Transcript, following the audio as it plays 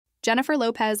Jennifer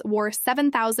Lopez wore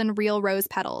 7,000 real rose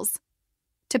petals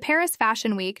to Paris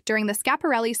Fashion Week during the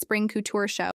Schiaparelli Spring Couture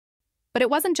show. But it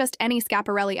wasn't just any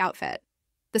Schiaparelli outfit.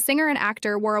 The singer and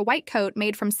actor wore a white coat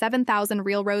made from 7,000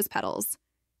 real rose petals.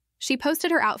 She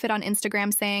posted her outfit on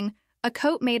Instagram saying, "A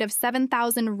coat made of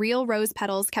 7,000 real rose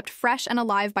petals kept fresh and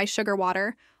alive by sugar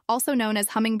water, also known as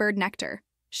hummingbird nectar,"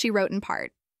 she wrote in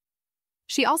part.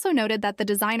 She also noted that the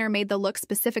designer made the look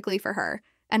specifically for her,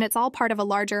 and it's all part of a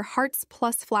larger Hearts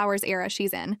plus Flowers era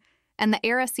she's in, and the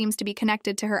era seems to be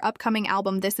connected to her upcoming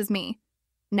album This Is Me.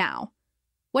 Now,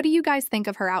 what do you guys think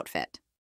of her outfit?